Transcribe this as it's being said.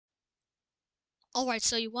Alright,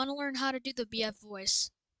 so you want to learn how to do the BF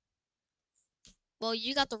voice. Well,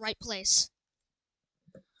 you got the right place.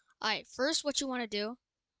 Alright, first what you want to do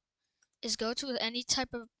is go to any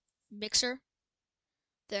type of mixer.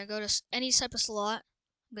 Then go to any type of slot.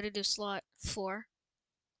 I'm going to do slot 4.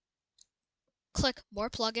 Click more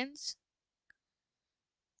plugins.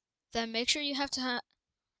 Then make sure you have to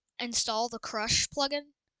install the Crush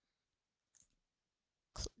plugin.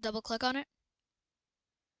 Double click on it.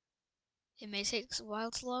 It may take a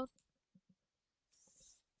while to load.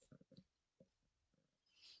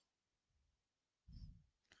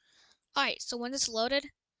 Alright, so when it's loaded,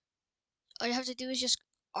 all you have to do is just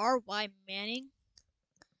RY Manning.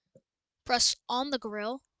 Press on the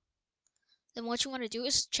grill. Then what you want to do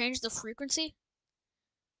is change the frequency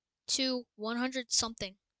to 100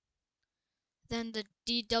 something. Then the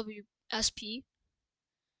DWSP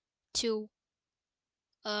to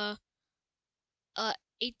uh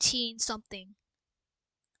 18 something.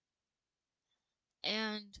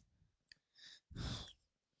 And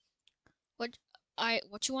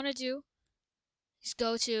what you want to do is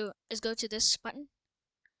go to this button.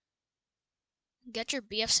 Get your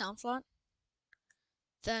BF sound font.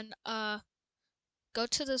 Then go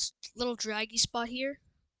to this little draggy spot here.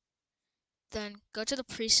 Then go to the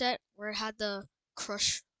preset where it had the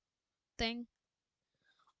crush thing.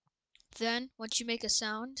 Then once you make a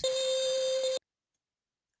sound,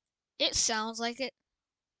 it sounds like it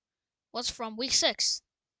was from week 6.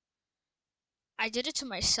 I did it to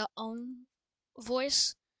my own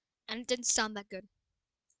voice and it didn't sound that good.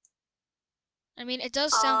 I mean, it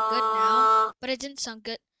does sound good now, but it didn't sound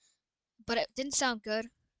good.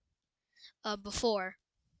 Before.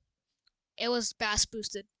 It was bass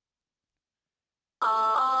boosted.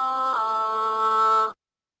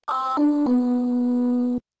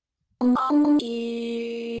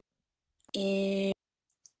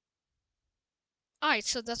 Alright,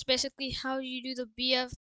 so that's basically how you do the BF